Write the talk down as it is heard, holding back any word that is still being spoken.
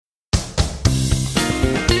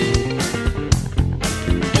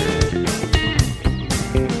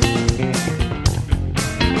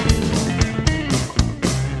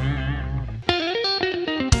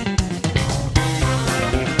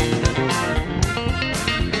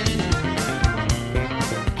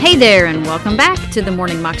Hey there, and welcome back to the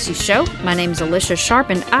Morning Moxie Show. My name is Alicia Sharp,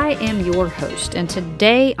 and I am your host. And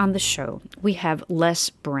today on the show, we have Les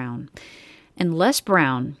Brown. And Les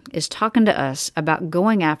Brown is talking to us about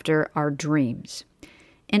going after our dreams.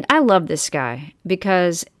 And I love this guy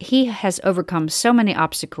because he has overcome so many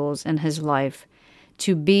obstacles in his life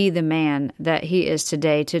to be the man that he is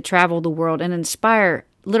today, to travel the world and inspire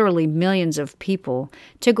literally millions of people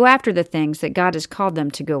to go after the things that God has called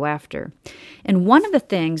them to go after. And one of the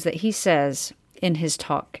things that he says in his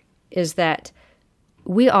talk is that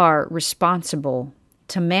we are responsible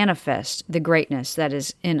to manifest the greatness that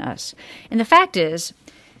is in us. And the fact is,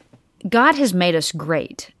 God has made us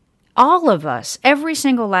great. All of us, every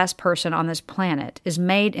single last person on this planet, is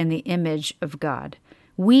made in the image of God.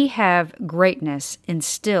 We have greatness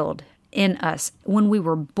instilled in us. When we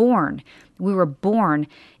were born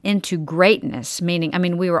into greatness,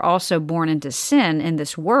 meaning, we were also born into sin in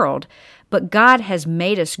this world, but God has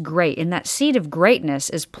made us great, and that seed of greatness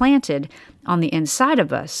is planted on the inside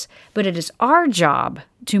of us. But it is our job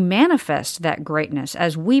to manifest that greatness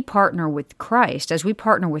as we partner with Christ, as we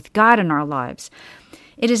partner with God in our lives.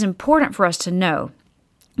 It is important for us to know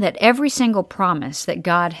that every single promise that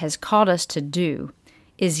God has called us to do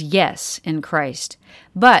is yes in Christ.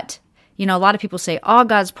 But a lot of people say all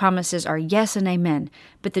God's promises are yes and amen,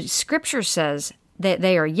 but the scripture says that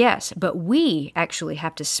they are yes, but we actually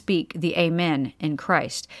have to speak the amen in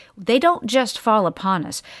Christ. They don't just fall upon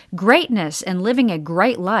us. Greatness and living a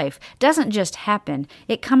great life doesn't just happen.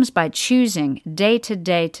 It comes by choosing day to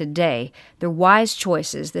day to day the wise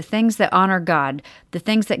choices, the things that honor God, the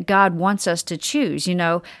things that God wants us to choose.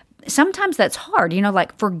 Sometimes that's hard,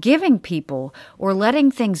 like forgiving people or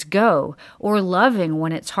letting things go or loving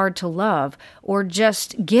when it's hard to love or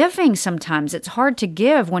just giving sometimes. It's hard to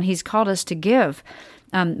give when He's called us to give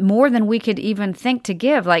more than we could even think to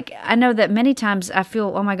give. Like, I know that many times I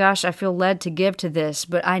feel, oh my gosh, I feel led to give to this,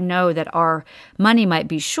 but I know that our money might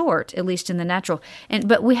be short, at least in the natural.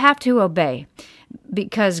 But we have to obey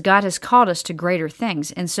because God has called us to greater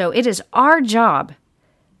things. And so it is our job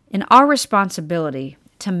and our responsibility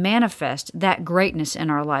to manifest that greatness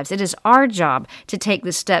in our lives. It is our job to take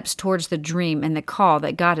the steps towards the dream and the call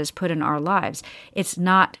that God has put in our lives. It's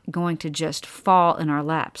not going to just fall in our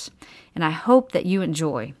laps. And I hope that you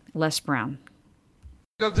enjoy Les Brown.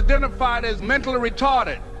 I was identified as mentally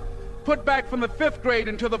retarded, put back from the 5th grade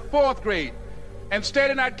into the 4th grade, and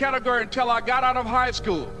stayed in that category until I got out of high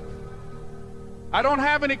school. I don't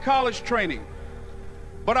have any college training.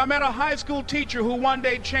 But I met a high school teacher who one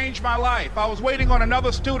day changed my life. I was waiting on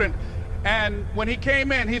another student, and when he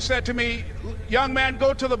came in, he said to me, "Young man,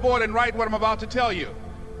 go to the board and write what I'm about to tell you."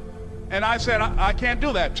 And I said, I can't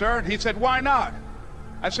do that, sir. And he said, "Why not?"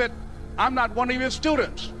 I said, "I'm not one of your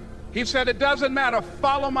students." He said, "It doesn't matter.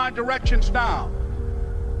 Follow my directions now."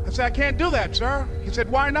 I said, "I can't do that, sir." He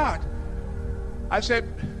said, "Why not?" I said,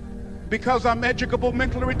 "Because I'm educable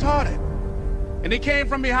mentally retarded." And he came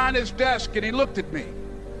from behind his desk and he looked at me.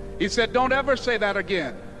 He said, "Don't ever say that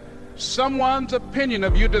again. Someone's opinion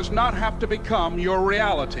of you does not have to become your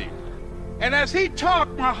reality." And as he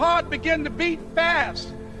talked, my heart began to beat fast.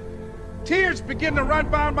 Tears began to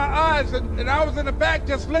run down my eyes, and I was in the back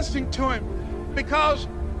just listening to him, because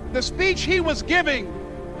the speech he was giving,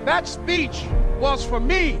 that speech was for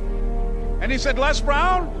me. And he said, "Les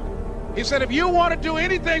Brown," he said, "if you want to do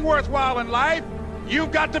anything worthwhile in life,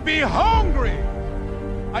 you've got to be hungry."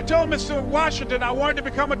 I told Mr. Washington I wanted to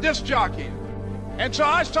become a disc jockey. And so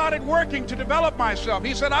I started working to develop myself.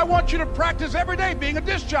 He said, "I want you to practice every day being a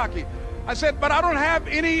disc jockey." I said, "But I don't have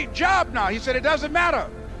any job now." He said, "It doesn't matter."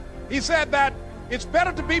 He said that it's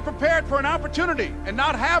better to be prepared for an opportunity and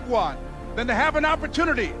not have one than to have an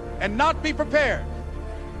opportunity and not be prepared.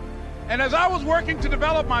 And as I was working to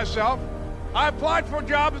develop myself, I applied for a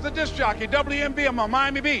job as a disc jockey, WMBM on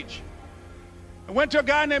Miami Beach. I went to a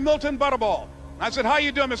guy named Milton Butterball. I said, "How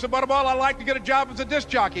you doing, Mr. Butterball? I'd like to get a job as a disc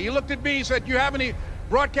jockey." He looked at me, he said, "You have any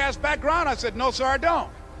broadcast background?" I said, "No, sir, I don't."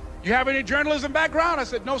 "You have any journalism background?" I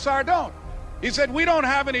said, "No, sir, I don't." He said, "We don't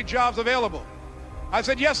have any jobs available." I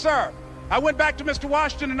said, "Yes, sir." I went back to Mr.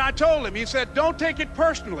 Washington and I told him. He said, "Don't take it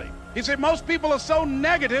personally." He said, "Most people are so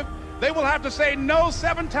negative, they will have to say no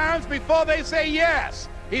 7 times before they say yes."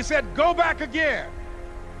 He said, "Go back again."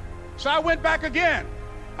 So I went back again.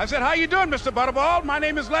 I said, "How you doing, Mr. Butterball? My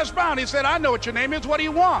name is Les Brown." He said, "I know what your name is. What do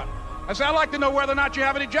you want?" I said, "I'd like to know whether or not you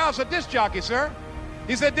have any jobs as a disc jockey, sir."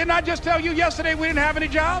 He said, "Didn't I just tell you yesterday we didn't have any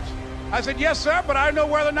jobs?" I said, "Yes, sir, but I know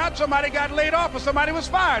whether or not somebody got laid off or somebody was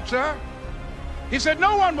fired, sir." He said,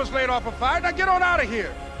 "No one was laid off or fired. Now get on out of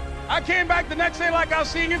here." I came back the next day like I was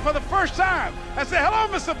seeing him for the first time. I said, "Hello,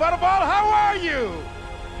 Mr. Butterball. How are you?"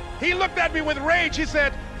 He looked at me with rage. He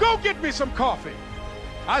said, "Go get me some coffee."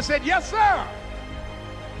 I said, "Yes, sir."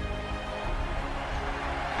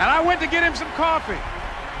 And I went to get him some coffee.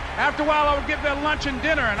 After a while, I would get their lunch and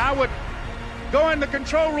dinner, and I would go in the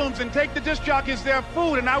control rooms and take the disc jockeys their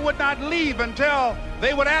food, and I would not leave until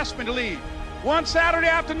they would ask me to leave. One Saturday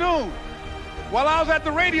afternoon, while I was at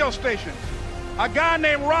the radio station, a guy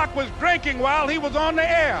named Rock was drinking while he was on the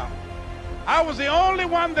air. I was the only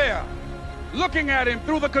one there, looking at him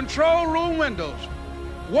through the control room windows,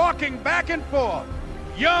 walking back and forth,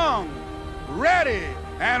 young, ready,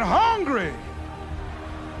 and hungry.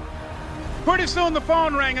 Pretty soon the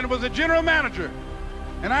phone rang, and it was the general manager.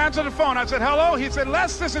 And I answered the phone. I said, "Hello?" He said,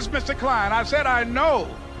 "Les, this is Mr. Klein." I said, "I know."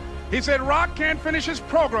 He said, "Rock can't finish his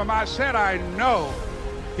program." I said, "I know."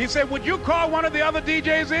 He said, "Would you call one of the other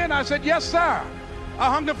DJs in?" I said, "Yes, sir." I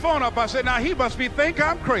hung the phone up. I said, "Now he must think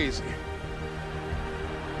I'm crazy."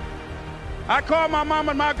 I called my mom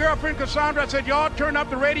and my girlfriend, Cassandra. I said, "Y'all turn up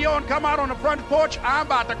the radio and come out on the front porch. I'm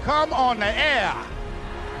about to come on the air."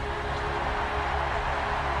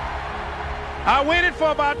 I waited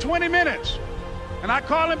for about 20 minutes, and I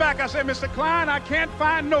called him back. I said, "Mr. Klein, I can't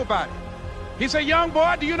find nobody." He said, "Young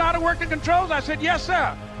boy, do you know how to work the controls?" I said, "Yes,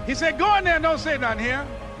 sir." He said, "Go in there and don't say nothing here."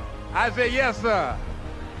 I said, "Yes, sir."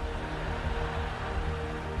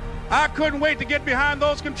 I couldn't wait to get behind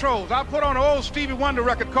those controls. I put on an old Stevie Wonder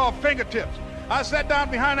record called Fingertips. I sat down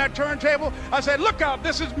behind that turntable. I said, "Look out,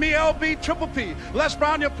 this is me, LB Triple P, Les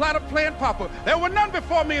Brown, your platter playing papa. There were none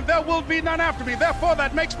before me, and there will be none after me. Therefore,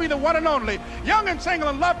 that makes me the one and only. Young and single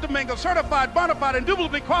and love to mingle, certified, bona fide,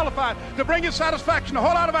 indubitably qualified to bring you satisfaction, a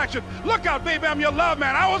whole lot of action. Look out, baby, I'm your love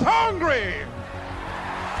man." I was hungry.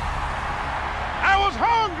 I was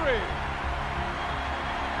hungry.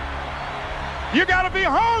 You got to be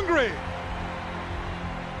hungry.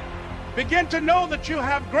 Begin to know that you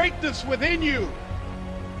have greatness within you.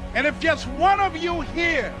 And if just one of you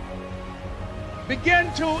here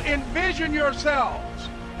begin to envision yourselves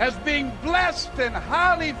as being blessed and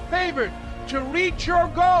highly favored to reach your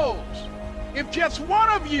goals, if just one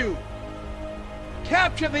of you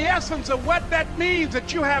capture the essence of what that means,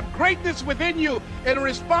 that you have greatness within you and a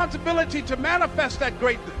responsibility to manifest that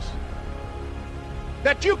greatness,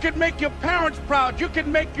 that you can make your parents proud, you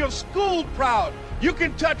can make your school proud, you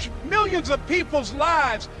can touch millions of people's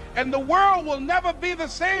lives, and the world will never be the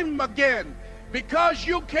same again because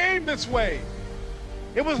you came this way.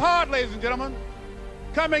 It was hard, ladies and gentlemen,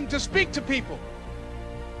 coming to speak to people.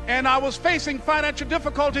 And I was facing financial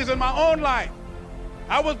difficulties in my own life.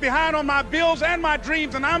 I was behind on my bills and my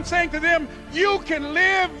dreams, and I'm saying to them, you can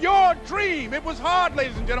live your dream. It was hard,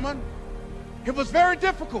 ladies and gentlemen. It was very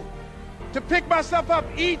difficult to pick myself up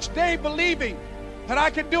each day believing that I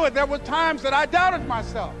could do it. There were times that I doubted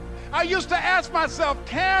myself. I used to ask myself,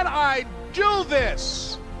 can I do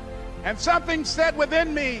this? And something said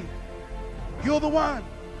within me, you're the one.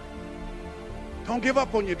 Don't give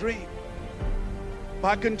up on your dream.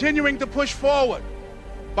 By continuing to push forward,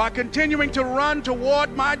 by continuing to run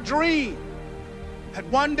toward my dream, that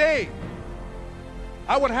one day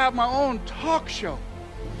I would have my own talk show.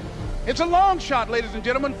 It's a long shot, ladies and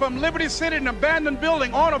gentlemen, from Liberty City, an abandoned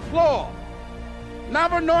building on a floor,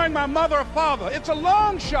 never knowing my mother or father. It's a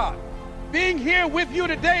long shot. Being here with you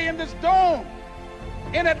today in this dome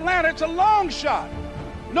in Atlanta, it's a long shot.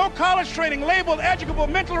 No college training, labeled educable,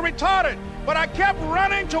 mentally retarded, but I kept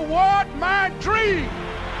running toward my dream.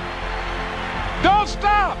 Don't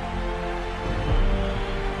stop.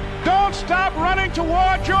 Don't stop running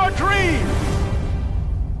toward your dream.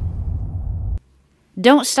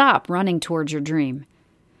 Don't stop running towards your dream.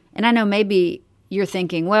 And I know maybe you're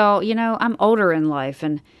thinking, well, you know, I'm older in life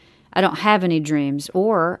and I don't have any dreams.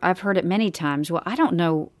 Or I've heard it many times, well, I don't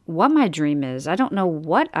know what my dream is. I don't know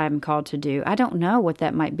what I'm called to do. I don't know what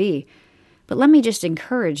that might be. But let me just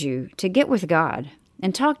encourage you to get with God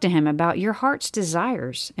and talk to Him about your heart's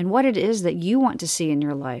desires and what it is that you want to see in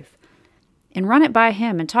your life. And run it by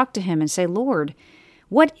Him and talk to Him and say, Lord,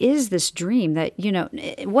 what is this dream that,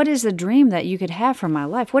 what is the dream that you could have for my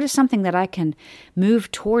life? What is something that I can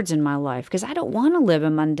move towards in my life? Because I don't want to live a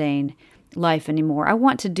mundane life anymore. I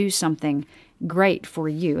want to do something great for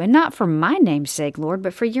you. And not for my name's sake, Lord,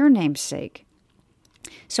 but for your name's sake.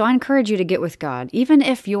 So I encourage you to get with God. Even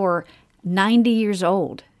if you're 90 years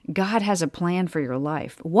old, God has a plan for your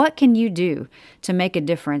life. What can you do to make a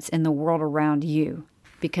difference in the world around you?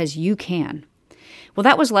 Because you can. Well,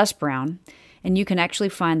 that was Les Brown. And you can actually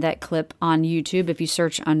find that clip on YouTube if you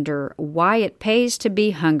search under Why It Pays to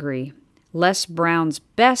Be Hungry, Les Brown's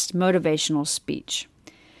best motivational speech.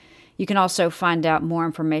 You can also find out more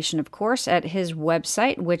information, of course, at his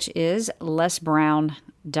website, which is lesbrown.com.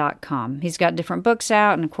 He's got different books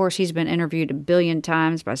out, and of course, he's been interviewed 1 billion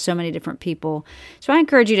times by so many different people. So I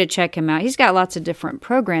encourage you to check him out. He's got lots of different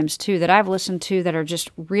programs, too, that I've listened to that are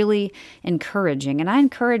just really encouraging. And I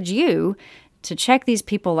encourage you to check these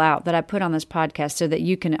people out that I put on this podcast so that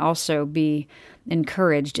you can also be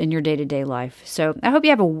encouraged in your day-to-day life. So I hope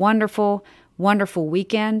you have a wonderful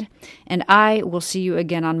weekend, and I will see you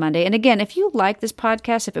again on Monday. And again, if you like this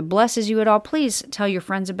podcast, if it blesses you at all, please tell your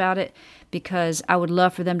friends about it, because I would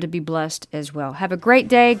love for them to be blessed as well. Have a great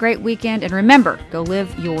day, great weekend, and remember, go live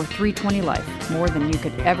your 320 life more than you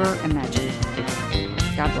could ever imagine.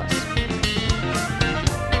 God bless.